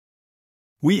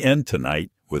We end tonight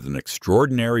with an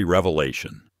extraordinary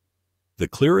revelation. The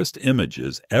clearest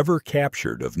images ever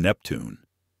captured of Neptune,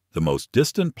 the most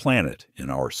distant planet in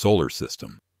our solar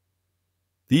system.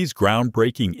 These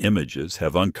groundbreaking images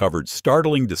have uncovered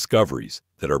startling discoveries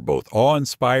that are both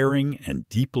awe-inspiring and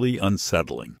deeply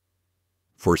unsettling.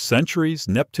 For centuries,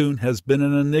 Neptune has been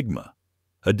an enigma,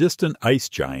 a distant ice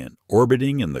giant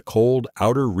orbiting in the cold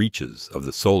outer reaches of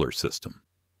the solar system.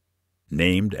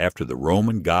 Named after the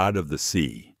Roman god of the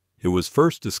sea, it was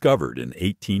first discovered in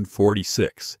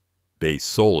 1846, based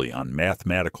solely on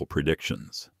mathematical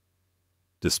predictions.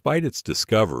 Despite its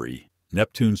discovery,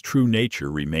 Neptune's true nature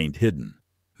remained hidden,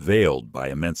 veiled by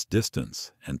immense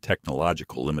distance and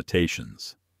technological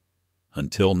limitations.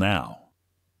 Until now.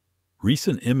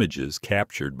 Recent images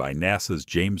captured by NASA's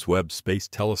James Webb Space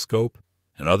Telescope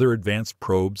and other advanced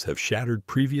probes have shattered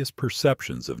previous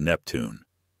perceptions of Neptune,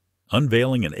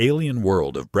 unveiling an alien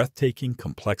world of breathtaking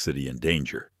complexity and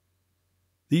danger.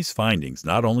 These findings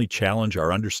not only challenge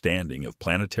our understanding of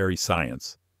planetary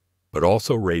science, but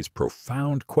also raise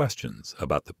profound questions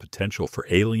about the potential for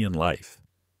alien life,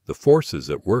 the forces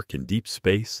at work in deep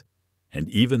space, and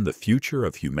even the future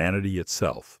of humanity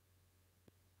itself.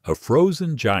 A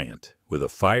frozen giant with a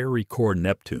fiery core,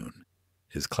 Neptune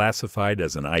is classified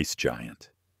as an ice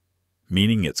giant,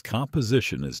 meaning its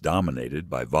composition is dominated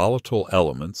by volatile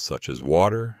elements such as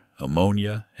water,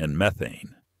 ammonia, and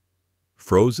methane,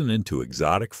 frozen into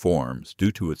exotic forms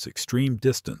due to its extreme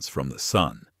distance from the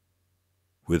sun.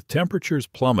 With temperatures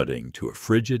plummeting to a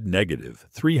frigid negative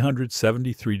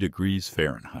 373 degrees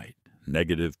Fahrenheit,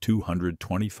 negative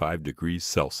 225 degrees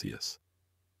Celsius.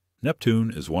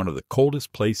 Neptune is one of the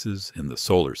coldest places in the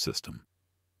solar system.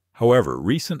 However,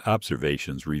 recent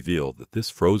observations reveal that this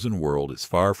frozen world is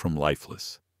far from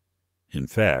lifeless. In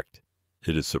fact,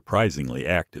 it is surprisingly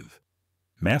active.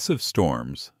 Massive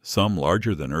storms, some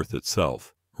larger than Earth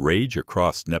itself, rage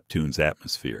across Neptune's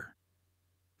atmosphere.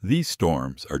 These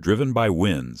storms are driven by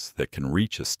winds that can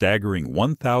reach a staggering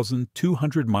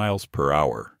 1,200 miles per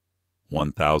hour,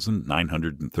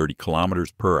 1,930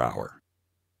 kilometers per hour,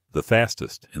 the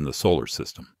fastest in the solar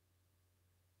system.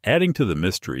 Adding to the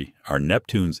mystery are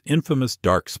Neptune's infamous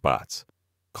dark spots,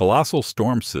 colossal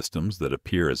storm systems that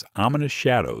appear as ominous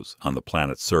shadows on the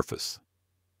planet's surface.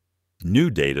 New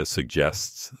data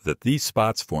suggests that these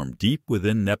spots form deep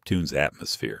within Neptune's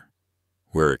atmosphere,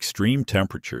 where extreme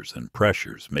temperatures and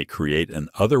pressures may create an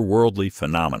otherworldly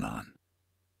phenomenon.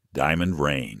 Diamond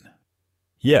rain.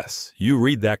 Yes, you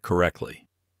read that correctly.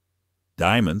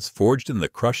 Diamonds forged in the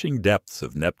crushing depths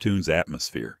of Neptune's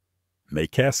atmosphere may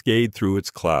cascade through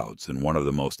its clouds in one of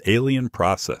the most alien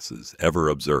processes ever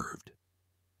observed.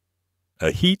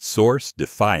 A heat source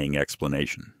defying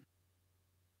explanation.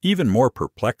 Even more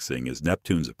perplexing is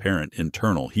Neptune's apparent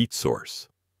internal heat source.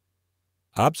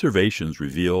 Observations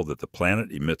reveal that the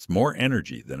planet emits more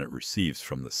energy than it receives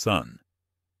from the sun,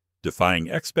 defying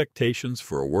expectations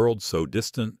for a world so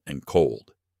distant and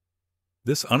cold.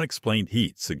 This unexplained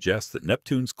heat suggests that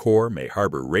Neptune's core may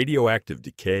harbor radioactive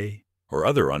decay or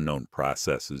other unknown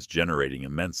processes generating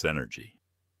immense energy.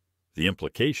 The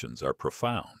implications are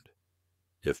profound.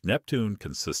 If Neptune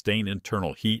can sustain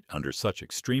internal heat under such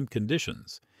extreme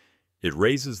conditions, it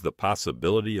raises the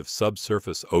possibility of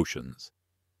subsurface oceans,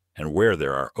 and where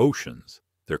there are oceans,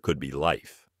 there could be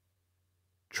life.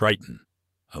 Triton,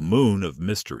 a moon of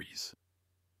mysteries.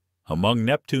 Among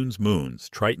Neptune's moons,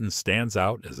 Triton stands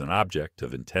out as an object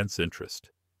of intense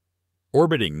interest.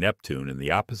 Orbiting Neptune in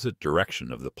the opposite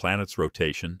direction of the planet's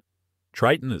rotation,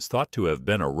 Triton is thought to have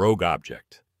been a rogue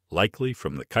object, likely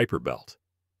from the Kuiper Belt,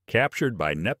 captured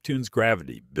by Neptune's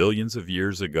gravity billions of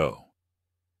years ago.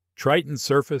 Triton's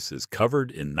surface is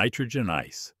covered in nitrogen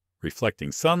ice,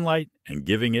 reflecting sunlight and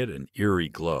giving it an eerie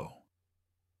glow.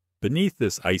 Beneath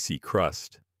this icy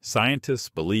crust, scientists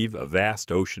believe a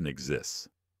vast ocean exists,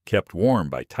 kept warm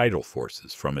by tidal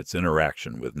forces from its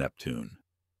interaction with Neptune.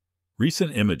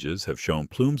 Recent images have shown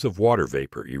plumes of water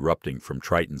vapor erupting from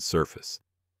Triton's surface,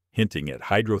 hinting at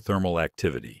hydrothermal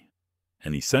activity,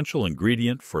 an essential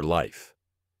ingredient for life.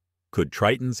 Could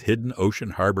Triton's hidden ocean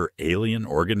harbor alien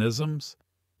organisms?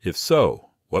 If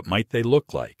so, what might they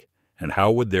look like, and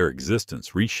how would their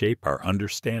existence reshape our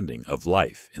understanding of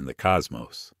life in the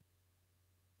cosmos?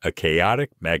 A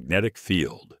chaotic magnetic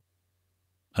field.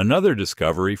 Another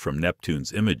discovery from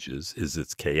Neptune's images is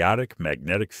its chaotic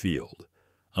magnetic field.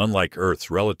 Unlike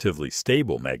Earth's relatively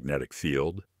stable magnetic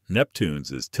field,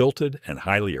 Neptune's is tilted and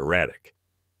highly erratic,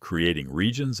 creating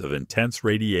regions of intense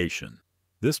radiation.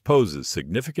 This poses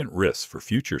significant risks for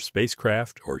future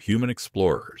spacecraft or human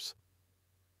explorers.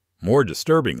 More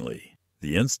disturbingly,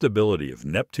 the instability of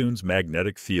Neptune's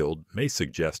magnetic field may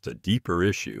suggest a deeper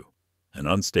issue, an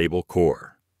unstable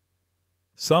core.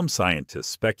 Some scientists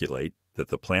speculate that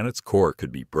the planet's core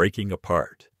could be breaking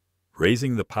apart,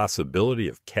 raising the possibility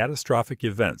of catastrophic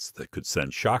events that could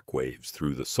send shockwaves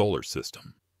through the solar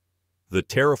system. The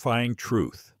terrifying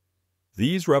truth.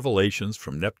 These revelations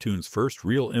from Neptune's first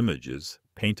real images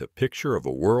paint a picture of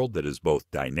a world that is both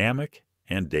dynamic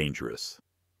and dangerous.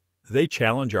 They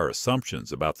challenge our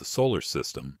assumptions about the solar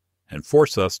system and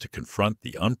force us to confront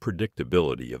the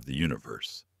unpredictability of the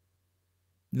universe.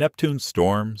 Neptune's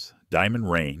storms,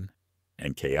 diamond rain,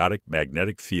 and chaotic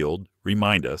magnetic field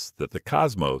remind us that the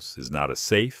cosmos is not a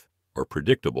safe or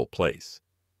predictable place.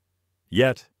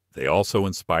 Yet, they also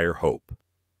inspire hope.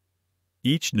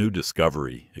 Each new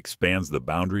discovery expands the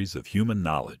boundaries of human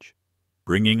knowledge,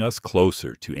 bringing us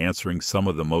closer to answering some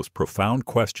of the most profound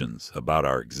questions about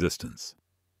our existence.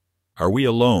 Are we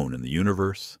alone in the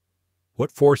universe?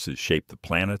 What forces shape the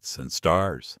planets and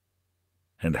stars?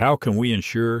 And how can we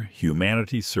ensure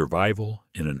humanity's survival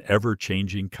in an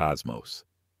ever-changing cosmos?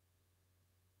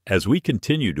 As we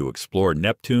continue to explore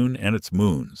Neptune and its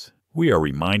moons, we are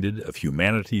reminded of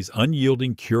humanity's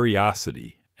unyielding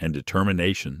curiosity and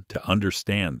determination to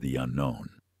understand the unknown.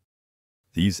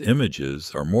 These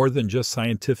images are more than just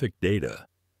scientific data.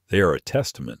 They are a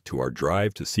testament to our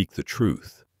drive to seek the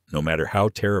truth, no matter how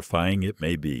terrifying it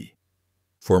may be.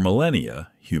 For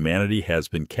millennia, humanity has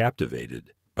been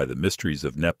captivated by the mysteries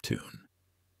of Neptune.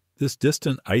 This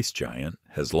distant ice giant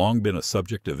has long been a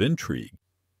subject of intrigue,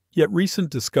 yet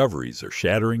recent discoveries are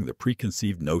shattering the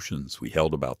preconceived notions we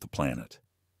held about the planet.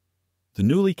 The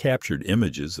newly captured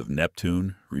images of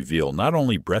Neptune reveal not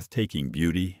only breathtaking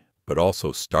beauty, but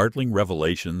also startling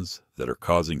revelations that are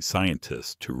causing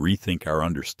scientists to rethink our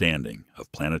understanding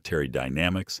of planetary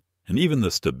dynamics and even the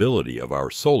stability of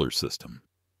our solar system.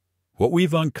 What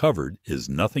we've uncovered is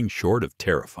nothing short of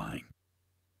terrifying.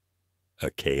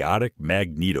 A chaotic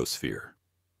magnetosphere.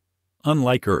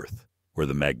 Unlike Earth, where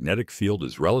the magnetic field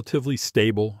is relatively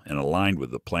stable and aligned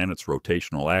with the planet's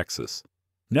rotational axis,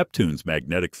 Neptune's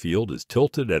magnetic field is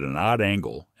tilted at an odd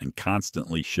angle and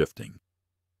constantly shifting.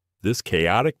 This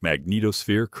chaotic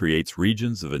magnetosphere creates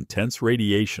regions of intense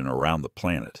radiation around the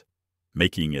planet,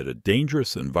 making it a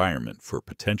dangerous environment for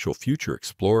potential future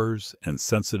explorers and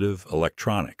sensitive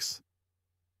electronics.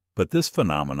 But this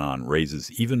phenomenon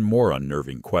raises even more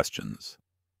unnerving questions.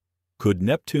 Could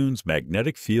Neptune's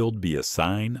magnetic field be a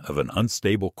sign of an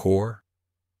unstable core?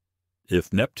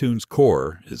 If Neptune's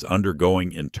core is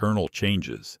undergoing internal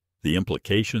changes, the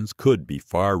implications could be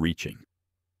far-reaching.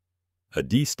 A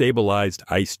destabilized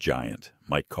ice giant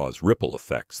might cause ripple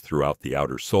effects throughout the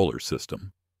outer solar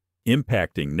system,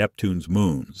 impacting Neptune's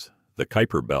moons, the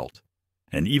Kuiper belt,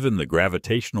 and even the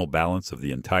gravitational balance of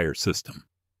the entire system.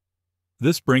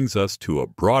 This brings us to a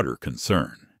broader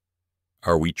concern.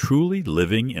 Are we truly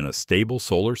living in a stable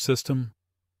solar system?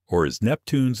 Or is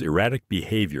Neptune's erratic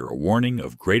behavior a warning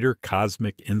of greater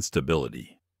cosmic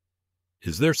instability?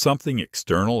 Is there something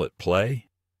external at play?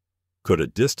 Could a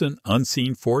distant,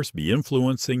 unseen force be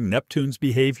influencing Neptune's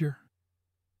behavior?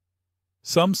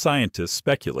 Some scientists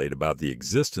speculate about the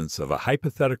existence of a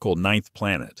hypothetical ninth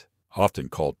planet, often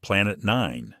called Planet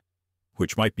 9,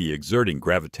 which might be exerting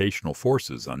gravitational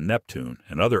forces on Neptune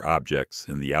and other objects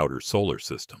in the outer solar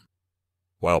system.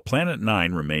 While Planet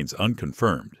 9 remains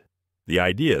unconfirmed, the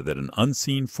idea that an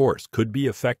unseen force could be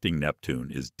affecting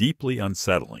Neptune is deeply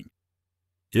unsettling.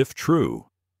 If true,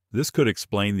 this could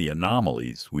explain the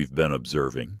anomalies we've been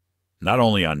observing, not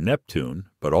only on Neptune,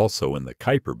 but also in the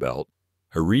Kuiper belt,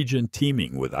 a region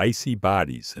teeming with icy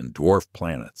bodies and dwarf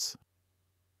planets.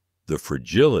 The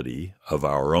fragility of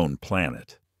our own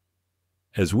planet.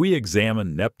 As we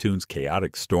examine Neptune's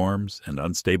chaotic storms and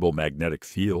unstable magnetic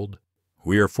field,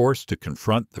 we are forced to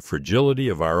confront the fragility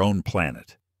of our own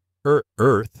planet.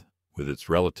 Earth, with its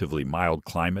relatively mild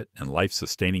climate and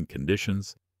life-sustaining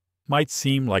conditions, might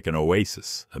seem like an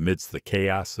oasis amidst the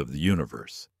chaos of the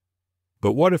universe.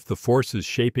 But what if the forces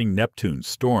shaping Neptune's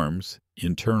storms,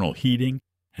 internal heating,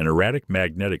 and erratic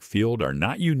magnetic field are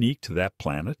not unique to that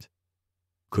planet?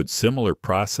 Could similar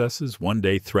processes one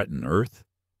day threaten Earth?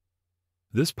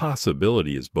 This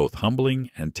possibility is both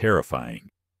humbling and terrifying,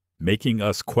 making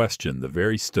us question the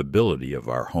very stability of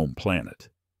our home planet.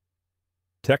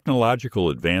 Technological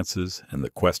advances and the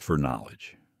quest for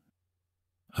knowledge.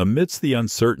 Amidst the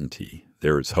uncertainty,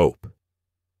 there is hope.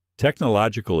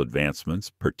 Technological advancements,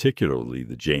 particularly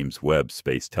the James Webb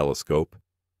Space Telescope,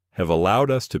 have allowed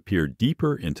us to peer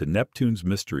deeper into Neptune's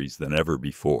mysteries than ever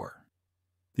before.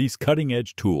 These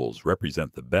cutting-edge tools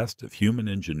represent the best of human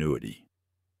ingenuity,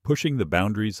 pushing the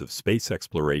boundaries of space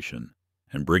exploration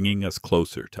and bringing us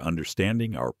closer to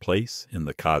understanding our place in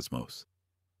the cosmos.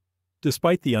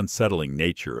 Despite the unsettling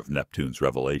nature of Neptune's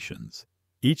revelations,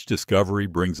 each discovery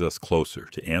brings us closer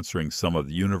to answering some of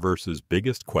the universe's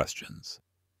biggest questions.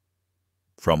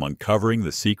 From uncovering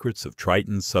the secrets of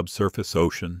Triton's subsurface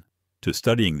ocean to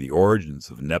studying the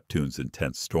origins of Neptune's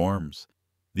intense storms,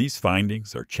 these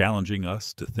findings are challenging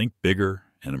us to think bigger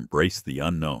and embrace the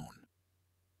unknown.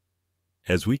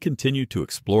 As we continue to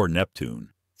explore Neptune,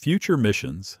 future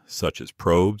missions, such as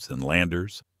probes and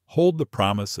landers, hold the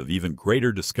promise of even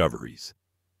greater discoveries.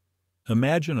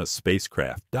 Imagine a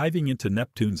spacecraft diving into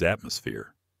Neptune's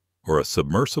atmosphere, or a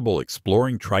submersible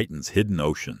exploring Triton's hidden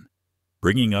ocean,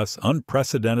 bringing us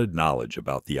unprecedented knowledge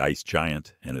about the ice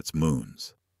giant and its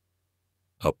moons.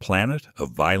 A planet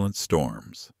of violent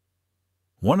storms.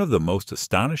 One of the most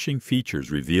astonishing features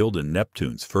revealed in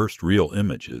Neptune's first real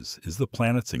images is the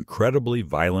planet's incredibly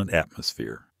violent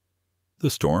atmosphere. The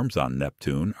storms on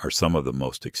Neptune are some of the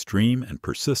most extreme and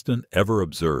persistent ever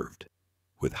observed,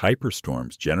 with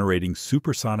hyperstorms generating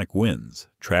supersonic winds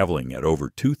traveling at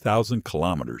over 2,000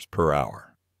 kilometers per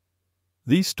hour.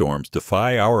 These storms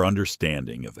defy our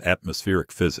understanding of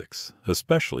atmospheric physics,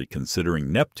 especially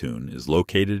considering Neptune is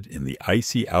located in the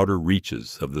icy outer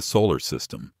reaches of the solar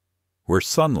system, where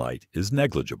sunlight is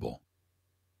negligible.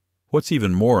 What's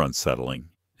even more unsettling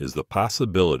is the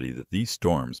possibility that these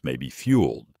storms may be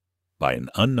fueled by an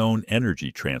unknown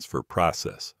energy transfer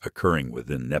process occurring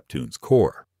within Neptune's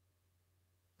core.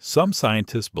 Some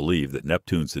scientists believe that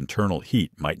Neptune's internal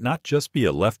heat might not just be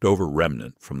a leftover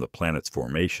remnant from the planet's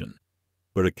formation,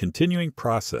 but a continuing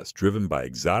process driven by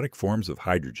exotic forms of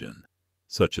hydrogen,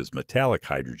 such as metallic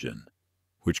hydrogen,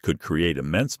 which could create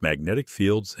immense magnetic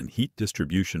fields and heat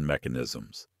distribution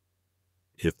mechanisms.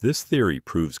 If this theory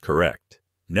proves correct,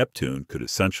 Neptune could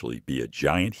essentially be a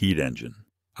giant heat engine,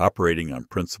 operating on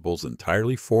principles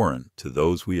entirely foreign to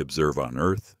those we observe on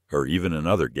Earth or even in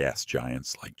other gas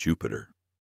giants like Jupiter.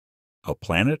 A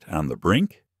planet on the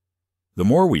brink? The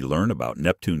more we learn about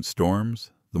Neptune's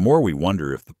storms, the more we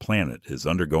wonder if the planet is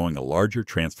undergoing a larger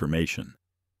transformation.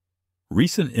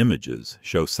 Recent images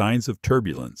show signs of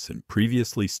turbulence in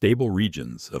previously stable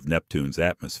regions of Neptune's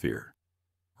atmosphere,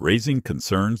 raising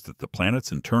concerns that the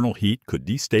planet's internal heat could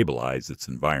destabilize its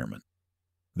environment.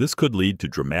 This could lead to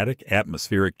dramatic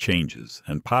atmospheric changes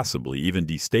and possibly even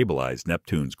destabilize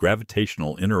Neptune's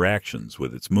gravitational interactions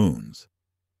with its moons.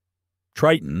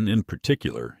 Triton, in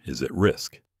particular, is at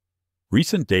risk.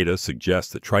 Recent data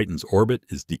suggests that Triton's orbit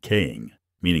is decaying,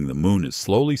 meaning the moon is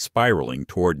slowly spiraling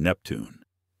toward Neptune.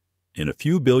 In a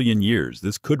few billion years,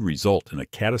 this could result in a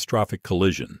catastrophic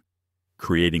collision,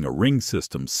 creating a ring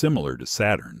system similar to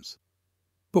Saturn's.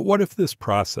 But what if this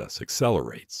process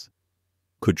accelerates?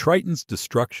 Could Triton's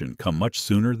destruction come much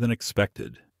sooner than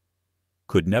expected?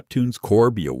 Could Neptune's core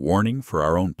be a warning for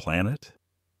our own planet?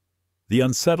 The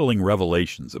unsettling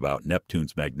revelations about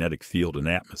Neptune's magnetic field and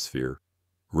atmosphere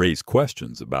raise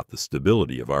questions about the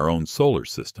stability of our own solar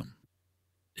system.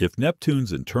 If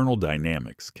Neptune's internal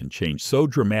dynamics can change so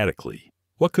dramatically,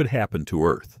 what could happen to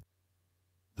Earth?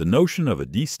 The notion of a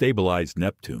destabilized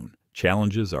Neptune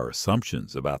challenges our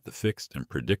assumptions about the fixed and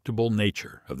predictable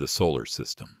nature of the solar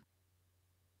system.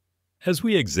 As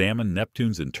we examine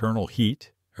Neptune's internal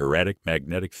heat, erratic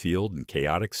magnetic field, and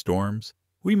chaotic storms,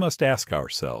 we must ask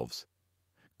ourselves,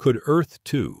 could Earth,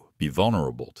 too, be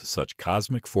vulnerable to such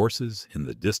cosmic forces in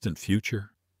the distant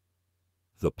future?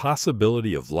 The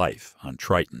possibility of life on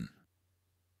Triton.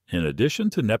 In addition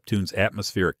to Neptune's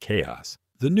atmospheric chaos,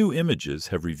 the new images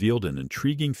have revealed an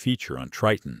intriguing feature on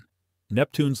Triton,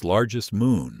 Neptune's largest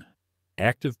moon,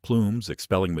 active plumes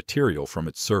expelling material from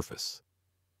its surface.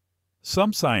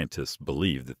 Some scientists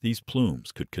believe that these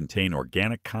plumes could contain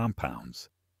organic compounds,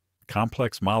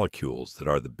 complex molecules that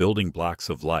are the building blocks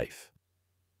of life.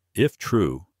 If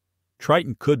true,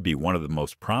 Triton could be one of the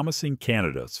most promising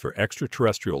candidates for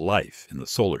extraterrestrial life in the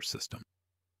solar system.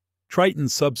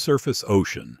 Triton's subsurface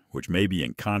ocean, which may be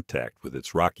in contact with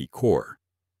its rocky core,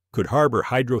 could harbor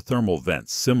hydrothermal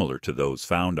vents similar to those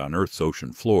found on Earth's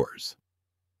ocean floors.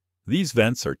 These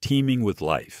vents are teeming with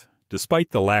life,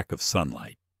 despite the lack of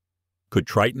sunlight. Could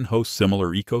Triton host similar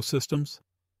ecosystems?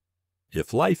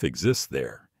 If life exists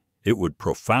there, it would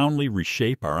profoundly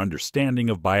reshape our understanding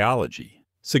of biology,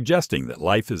 suggesting that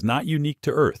life is not unique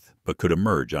to Earth but could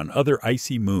emerge on other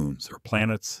icy moons or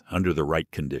planets under the right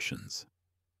conditions.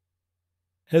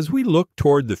 As we look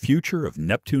toward the future of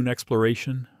Neptune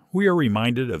exploration, we are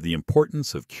reminded of the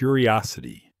importance of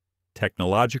curiosity,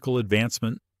 technological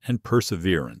advancement, and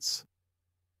perseverance.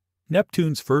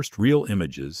 Neptune's first real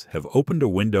images have opened a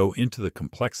window into the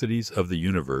complexities of the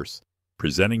universe,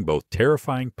 presenting both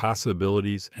terrifying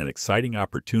possibilities and exciting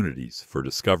opportunities for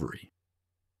discovery.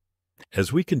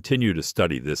 As we continue to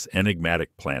study this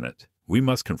enigmatic planet, We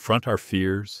must confront our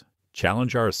fears,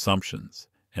 challenge our assumptions,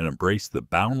 and embrace the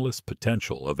boundless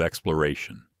potential of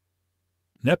exploration.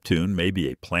 Neptune may be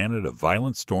a planet of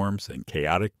violent storms and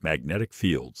chaotic magnetic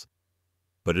fields,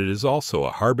 but it is also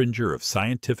a harbinger of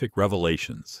scientific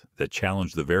revelations that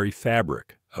challenge the very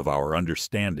fabric of our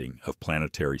understanding of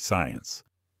planetary science.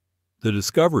 The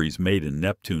discoveries made in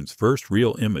Neptune's first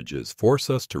real images force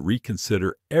us to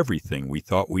reconsider everything we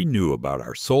thought we knew about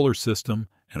our solar system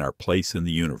and our place in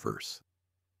the universe.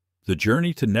 The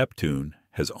journey to Neptune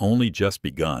has only just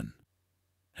begun,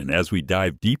 and as we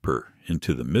dive deeper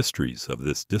into the mysteries of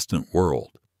this distant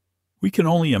world, we can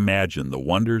only imagine the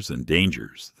wonders and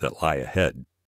dangers that lie ahead.